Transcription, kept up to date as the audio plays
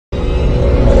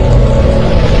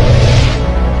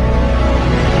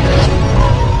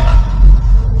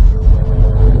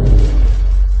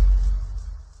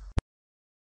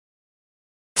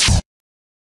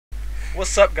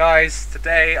What's up, guys?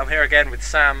 Today I'm here again with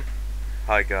Sam.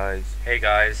 Hi guys. Hey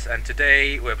guys, and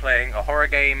today we're playing a horror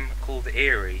game called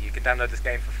Erie. You can download this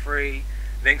game for free.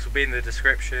 Links will be in the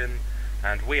description.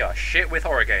 And we are shit with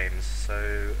horror games,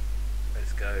 so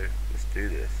let's go. Let's do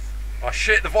this. Oh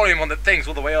shit, the volume on the thing's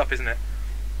all the way up, isn't it?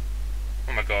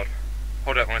 Oh my god.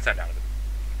 Hold up, I'm gonna turn it down a bit.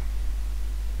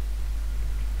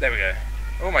 There we go.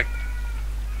 Oh my...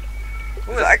 Is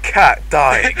that a cat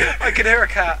dying? I can hear a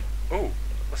cat. Oh,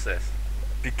 what's this?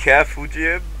 Be careful,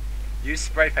 Jim. Use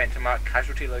spray paint to mark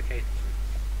casualty locations.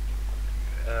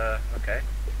 Okay.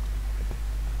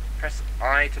 Press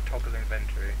I to toggle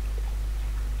inventory.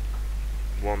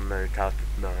 1 note out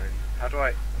of 9. How do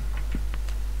I...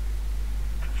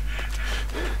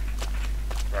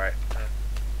 Right.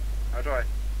 How do I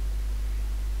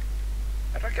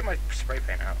get my spray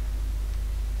paint out?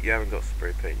 You haven't got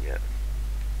spray paint yet.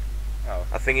 Oh.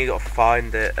 I think you got to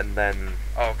find it and then...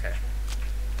 Oh, okay.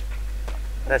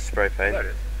 There's spray paint. There it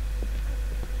is.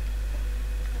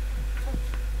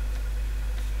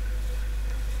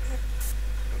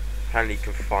 Apparently you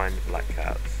can find black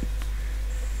cats.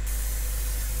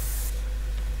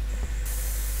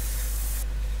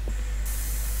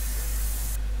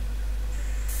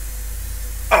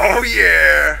 Oh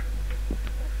yeah!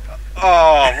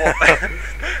 Oh, what?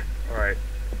 Alright.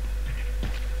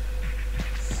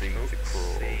 Seem to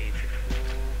crawl.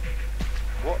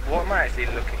 What am I actually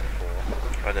looking for?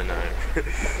 I don't know.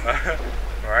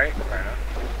 Alright, fair enough.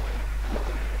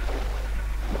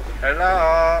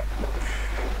 Hello!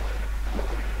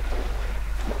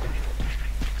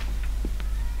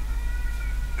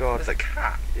 God. There's a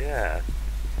cat. Yeah.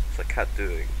 What's that cat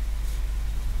doing?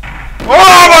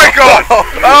 Oh my god!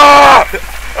 Oh!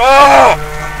 Oh!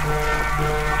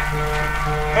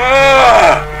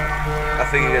 Oh! I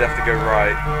think you're gonna have to go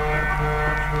right.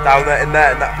 Down there, in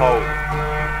that hole.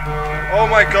 Oh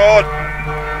my god!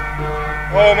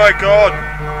 Oh my god!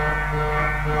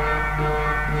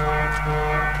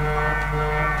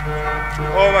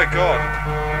 Oh my god!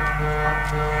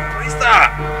 What is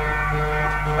that?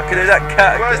 I can hear that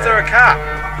cat. Why is there a cat?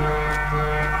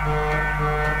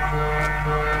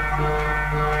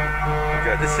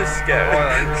 God, this is scary.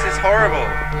 Oh, this is horrible.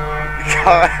 You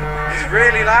can't. It's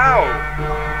really loud.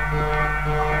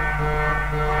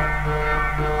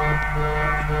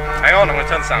 Hang on, I'm gonna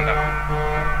turn the sound up.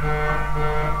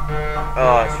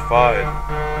 Oh, it's fine.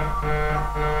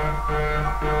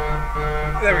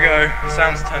 There we go.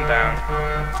 Sound's turned down.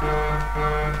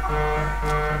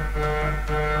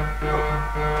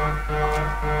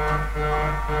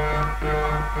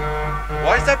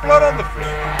 Why is there blood on the floor?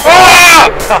 Ah!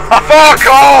 Fuck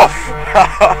off!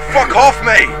 Fuck off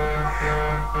me!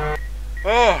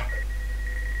 Oh.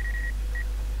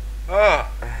 Oh.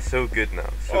 It's all good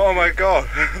now. Oh my god.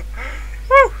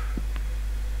 Woo!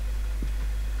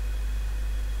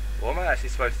 What am I actually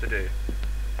supposed to do?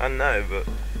 I know, but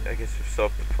I guess we've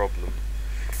solved the problem.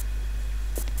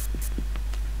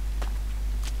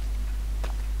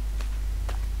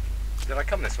 Did I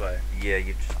come this way? Yeah,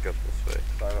 you just got this way.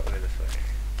 So I got to go this way.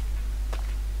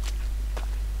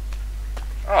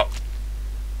 Oh.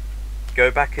 Go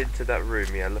back into that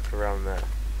room, yeah, look around there.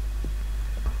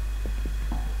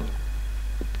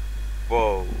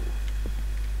 Whoa.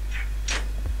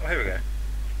 Oh, here we go.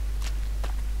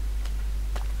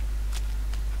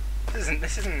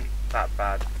 This isn't that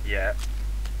bad yet.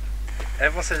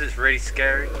 Everyone says it's really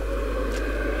scary.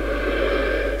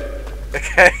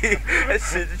 Okay, as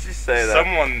soon as you say that.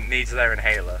 Someone needs their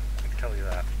inhaler. I can tell you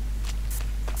that.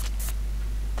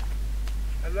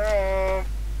 Hello.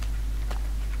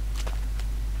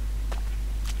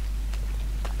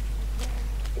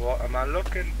 What am I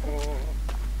looking for?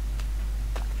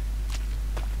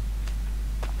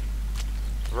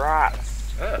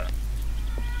 Rats.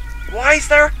 Why is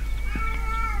there?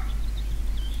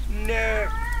 No,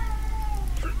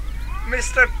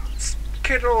 Mr.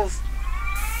 Skittles.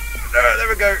 No, there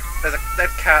we go. There's a dead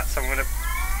cat, so I'm gonna.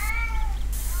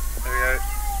 There we go.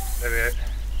 There we go.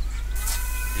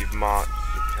 You've marked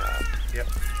the cat. Yep.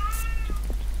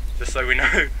 Just so we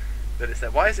know that it's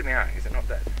there. Why is it meowing? Is it not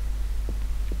dead?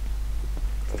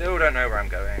 Still don't know where I'm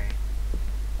going.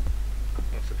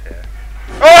 What's up here?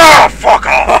 Oh, fuck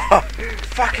off!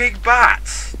 Fucking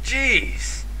bats!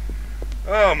 Jeez!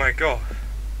 Oh my god.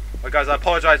 Well, guys, I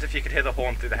apologise if you could hear the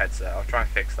horn through the headset. I'll try and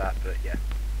fix that, but yeah.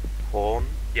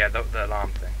 Horn? Yeah, the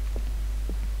alarm thing.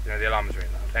 You know, the alarm is really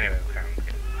loud. Anyway, we'll carry on.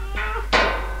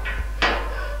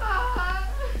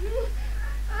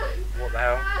 What the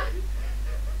hell?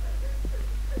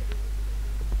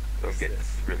 Don't get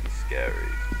this really scary.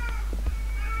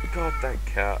 God, that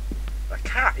cat. A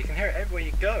cat, you can hear it everywhere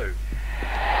you go.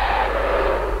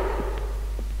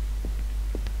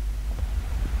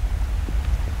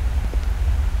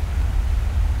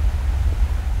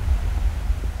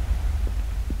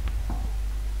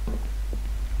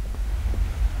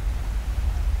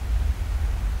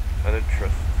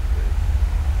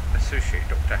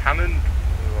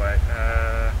 way.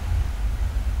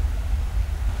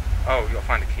 Oh, you gotta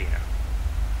find a key now.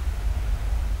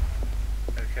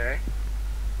 Okay.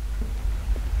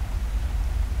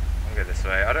 I'll go this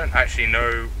way. I don't actually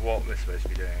know what we're supposed to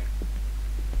be doing.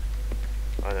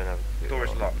 I don't have a clue. Door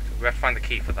is locked. We have to find the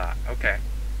key for that. Okay.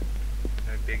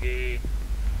 No biggie.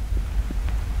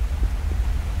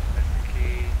 There's the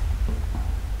key.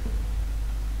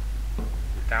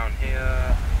 Down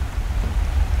here.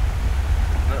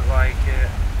 Look like it.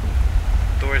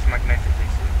 Door is magnetically sealed.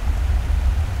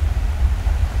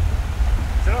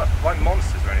 Is there not like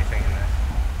monsters or anything in this?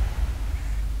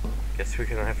 Guess we're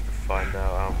gonna have to find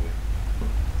out, aren't we?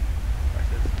 Right,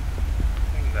 there's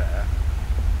nothing there.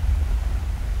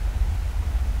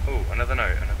 Oh, another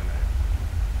note,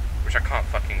 which I can't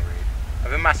fucking read. I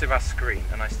have a massive ass screen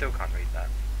and I still can't read that.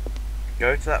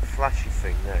 Go to that flashy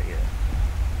thing there, yeah.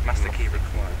 Master key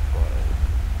required.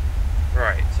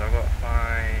 Right, so I've got to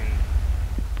find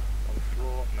on the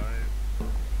floor. No.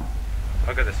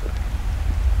 I'll go this way.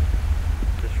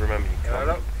 Just remember you Yeah,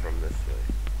 come from this way.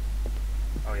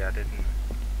 Oh yeah, I didn't.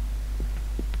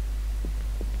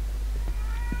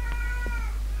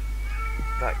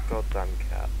 That goddamn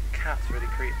cat. Cat's really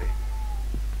creepy.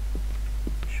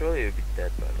 Surely it would be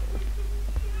dead by now.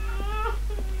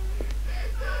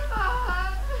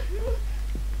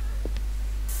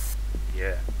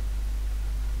 Yeah.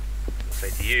 I'll say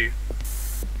to you.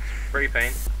 Spray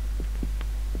paint.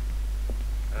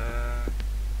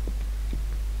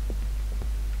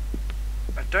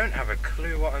 I don't have a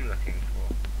clue what I'm looking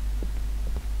for. I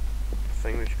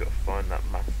think we just got to find that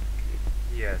master key.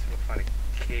 Yeah, so we'll find a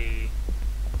key.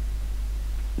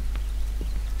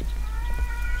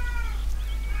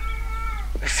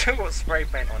 There's still got spray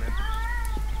paint on him.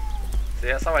 See,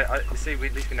 that's how I see, at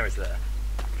least we know it's there.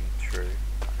 True.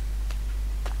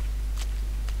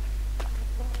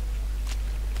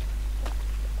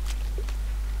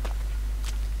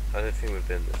 I don't think we've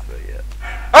been this way yet.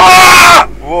 Ah!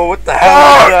 Whoa, what the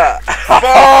hell is that?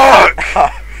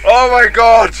 Fuck! Oh my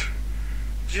god!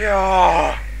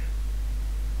 Yeah.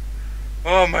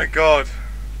 Oh my god.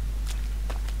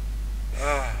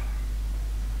 Oh.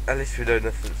 At least we know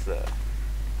nothing's there.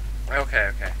 Okay,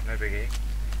 okay, no biggie.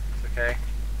 It's okay.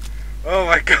 Oh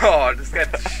my god, it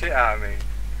scared the shit out of me.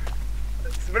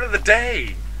 It's the middle of the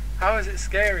day. How is it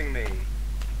scaring me?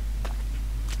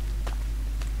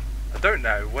 I don't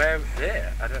know where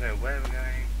there. I don't know where we're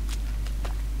going.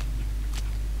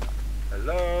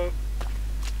 Hello?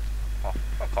 Oh,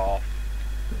 fuck off.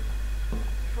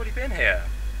 You've already been here.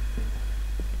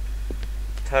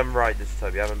 Turn right this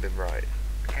time, you haven't been right.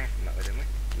 We came from that way, didn't we?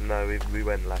 No, we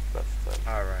went left last time.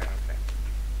 Oh, right, okay.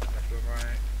 Left or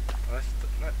right? Oh, that's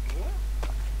no, what?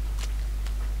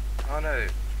 Oh no,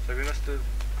 so we must have...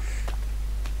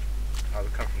 Oh,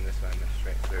 we've come from this way and then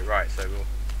straight through. Right, so we'll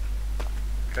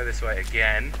go this way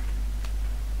again.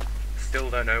 Still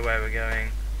don't know where we're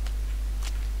going.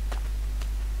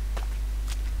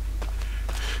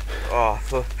 Oh, I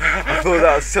thought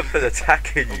that was something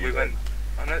attacking Oh, you. we went...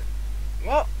 Oh no...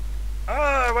 What?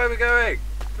 Oh, where are we going?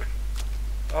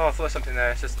 Oh, I thought there was something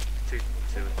there. It's just too...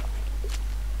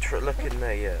 Look in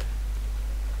there, yeah.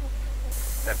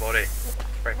 Dead body.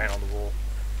 Spray paint on the wall.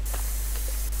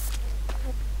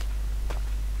 Oh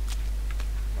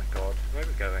my god, where are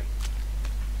we going?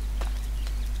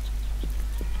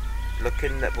 Look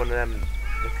in that one of them.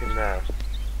 Look in there.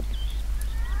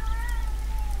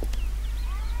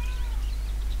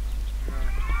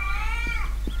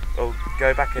 Oh,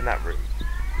 go back in that room.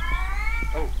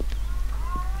 Oh.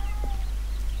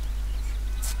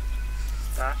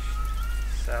 Stash.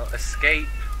 Sell. Escape.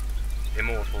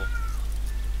 Immortal.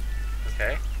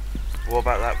 Okay. What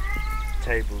about that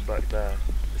table back there?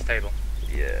 This table.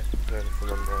 Yeah. Is there anything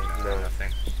on there? No,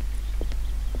 nothing.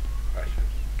 Right.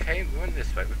 Okay, we went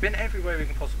this way. We've been everywhere we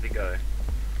can possibly go.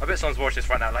 I bet someone's watching this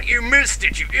right now like, you missed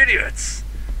it, you idiots!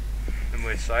 In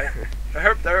weird sight.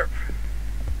 Herp derp.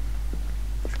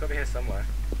 It's gotta be here somewhere.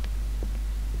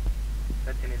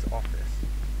 Said in his office.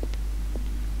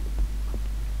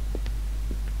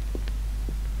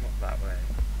 Not that way.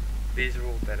 These are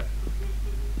all dead ends.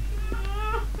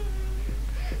 Oh.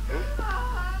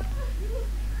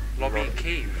 Lobby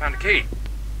key. We found a key.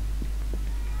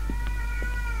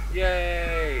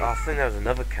 Yay! Oh, I think there was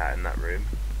another cat in that room.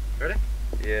 Really?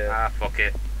 Yeah. Ah, fuck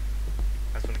it.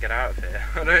 I just want to get out of here.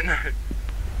 I don't know.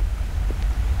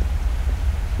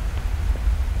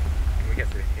 Can we get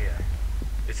through here?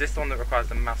 Is this the one that requires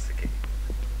the master key?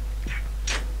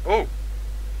 Oh!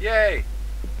 Yay!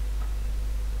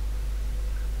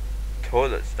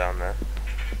 Toilet's down there.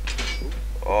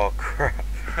 Oh crap.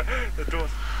 The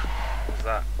door's... What was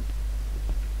that?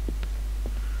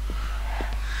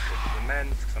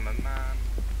 amends because I'm a man.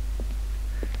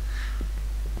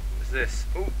 What's this?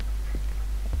 Ooh.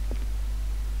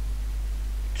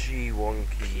 G1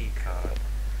 key card.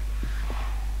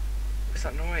 What's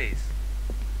that noise?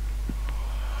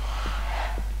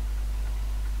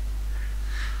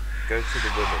 Go to the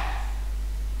women.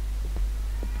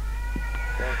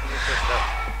 Yeah, can you push that?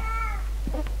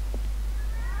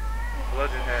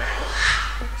 Blood in here.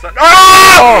 What's that?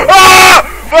 Oh! Oh!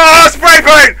 Oh! Spray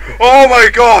paint! Oh my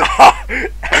god!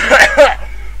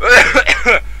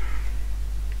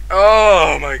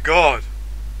 Oh my god!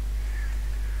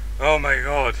 Oh my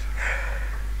god!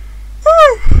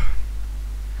 Woo!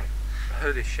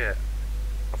 Holy shit!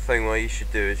 I think what you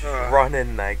should do is just run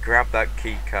in there, grab that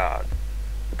key card.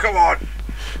 Come on!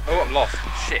 Oh, I'm lost.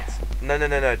 Shit. No.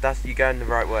 That's you going the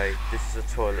right way. This is a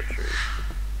toiletry.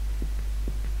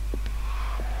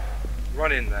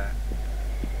 Run in there.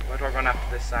 Where do I run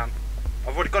after this, Sam?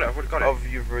 I've already got it. Oh,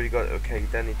 you've already got it. Okay, you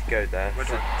don't need to go there. Where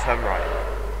do I? Turn right.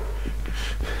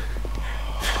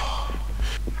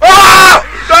 Ah!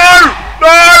 No!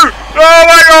 No! Oh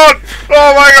my god!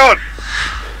 Oh my god!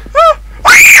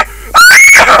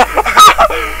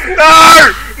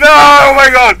 No! No! Oh my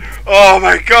god! Oh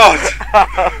my god!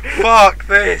 Fuck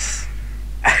this!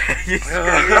 You're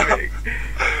screaming.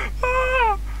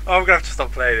 Oh, I'm gonna have to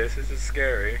stop playing this. This is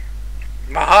scary.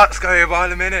 My heart's going by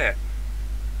the minute.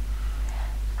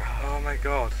 Oh my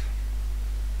god.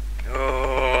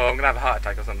 Oh, I'm gonna have a heart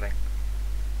attack or something.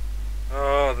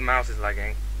 Oh, the mouse is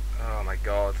lagging. Oh my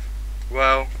god.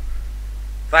 Well,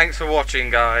 thanks for watching,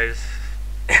 guys.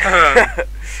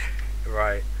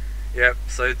 Right. Yep,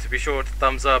 so to be sure to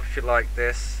thumbs up if you like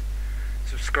this,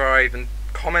 subscribe and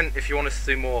comment if you want us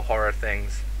to do more horror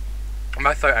things.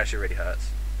 My throat actually really hurts.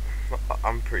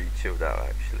 I'm pretty chilled out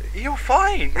actually. You're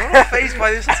fine. You're not fazed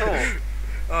by this at all.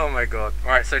 Oh my god.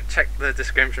 Alright, so check the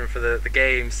description for the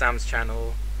game, Sam's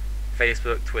channel,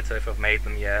 Facebook, Twitter if I've made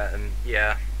them yet, and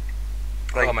yeah.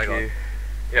 Thank oh my god. you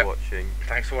for watching.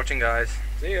 Thanks for watching, guys.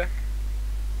 See ya.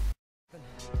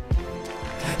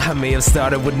 I may have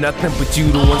started with nothing, but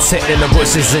you the one sitting in the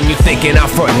bushes and you thinking I'm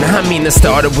frontin'. I mean I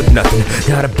started with nothing,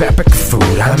 got a backpack of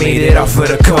food. I made it off of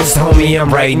the coast, homie,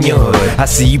 I'm right in your hood. I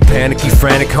see you panic, you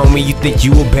frantic, homie, you think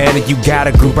you a bandit. You got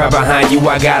a group right behind you,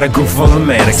 I got a group full of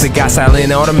manics. They got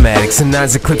silent automatics and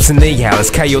nines eclipse and they hours.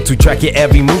 Coyote track your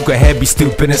every move, go ahead, be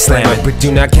stupid and slam it. But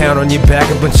do not count on your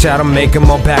backup and shot them, make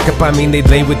them all back up. I mean they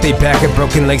lay with they back up,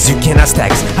 broken legs, you cannot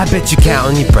stack us. I bet you count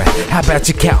on your breath, how about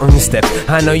you count on your steps?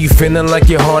 I know you feeling like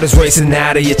your heart is racing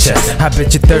out of your chest. I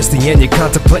bet you're thirsty and you're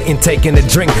contemplating taking a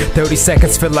drink. 30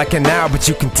 seconds feel like an hour, but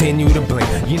you continue to blink.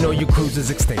 You know your cruise is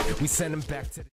extinct. We send them back to the